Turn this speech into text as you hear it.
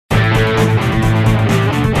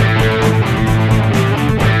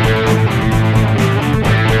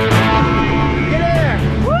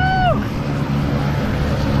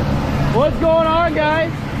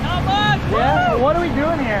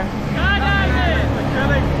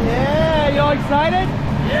excited?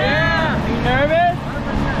 Yeah! Are you nervous?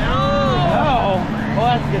 No! Well,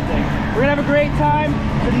 that's a good thing. We're gonna have a great time.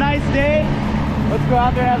 It's a nice day. Let's go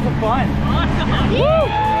out there and have some fun. Awesome!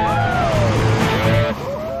 Woo!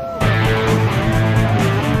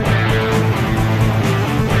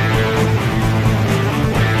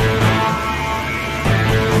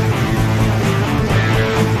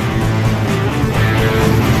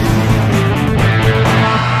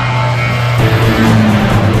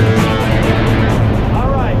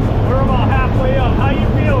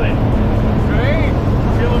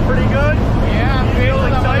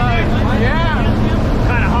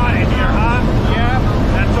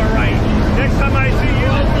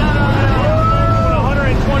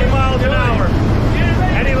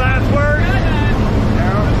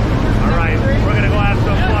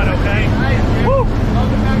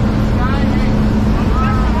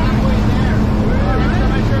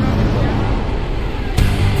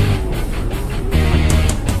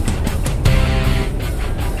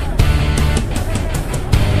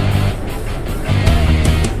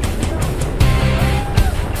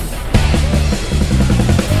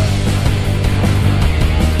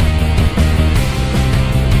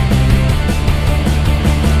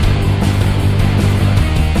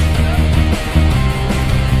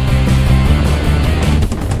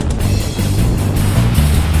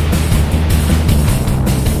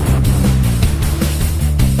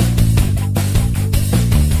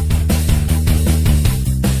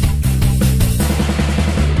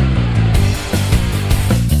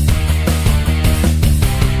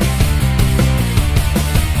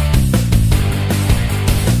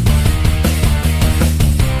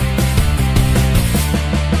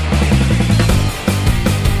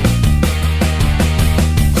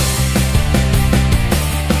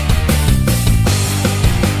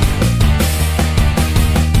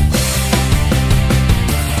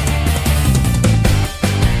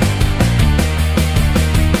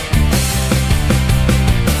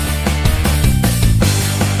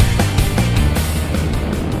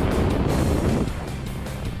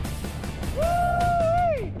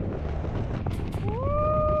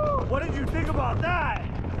 What did you think about that?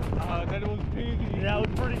 That was crazy. That was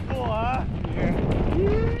pretty cool, huh?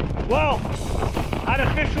 Yeah. Well, I'd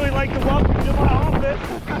officially like to welcome you to my office.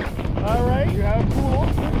 All right. You have a cool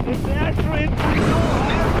office. It's actually pretty cool,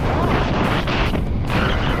 huh?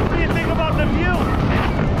 What do you think about the view?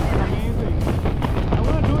 Amazing. I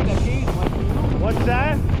want to do it again, like you. What's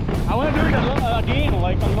that? I want to do it again,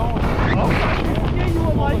 like alone. Okay. Yeah, you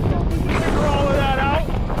would like to. We can figure all of that out.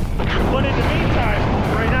 But in the meantime,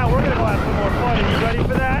 right now we're gonna go have some more fun. Are you ready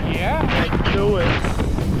for that? Yeah. Let's do it.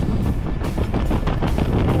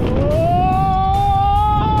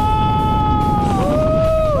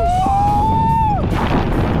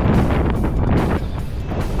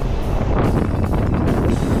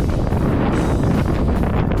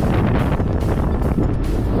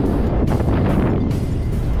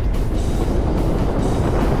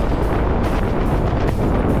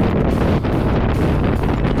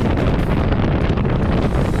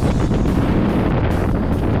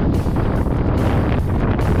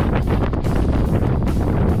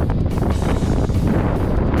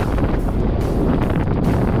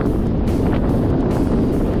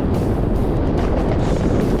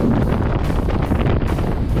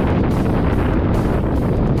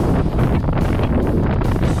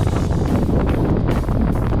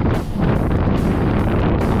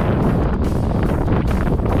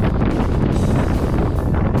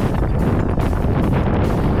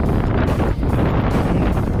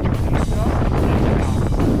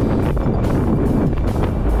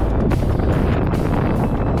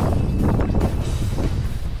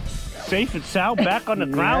 Safe and sound, back on the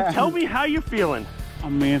ground. Yeah. Tell me how you're feeling.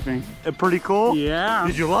 Amazing. Pretty cool? Yeah.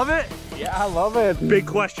 Did you love it? Yeah, I love it. Big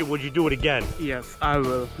question, would you do it again? Yes, I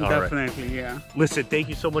will. All Definitely, right. Yeah. Listen, thank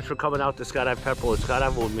you so much for coming out to Skydive Pepperell and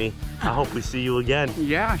skydiving with me. I hope we see you again.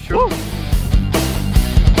 Yeah, sure. Woo!